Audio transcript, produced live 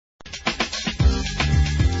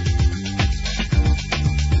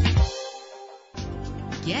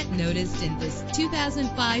get noticed in this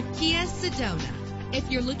 2005 Kia Sedona. If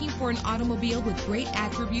you're looking for an automobile with great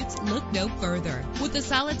attributes, look no further. With a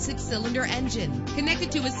solid 6-cylinder engine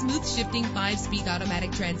connected to a smooth shifting 5-speed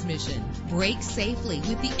automatic transmission, brake safely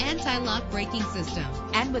with the anti-lock braking system.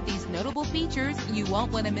 And with these notable features, you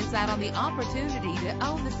won't want to miss out on the opportunity to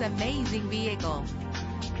own this amazing vehicle.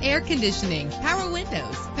 Air conditioning, power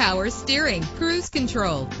windows, power steering, cruise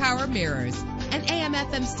control, power mirrors, an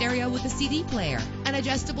AM/FM stereo with a CD player, an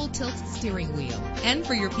adjustable tilt steering wheel. And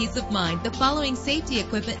for your peace of mind, the following safety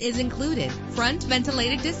equipment is included: front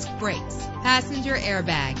ventilated disc brakes, passenger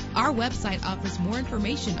airbag. Our website offers more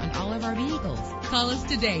information on all of our vehicles. Call us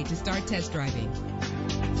today to start test driving.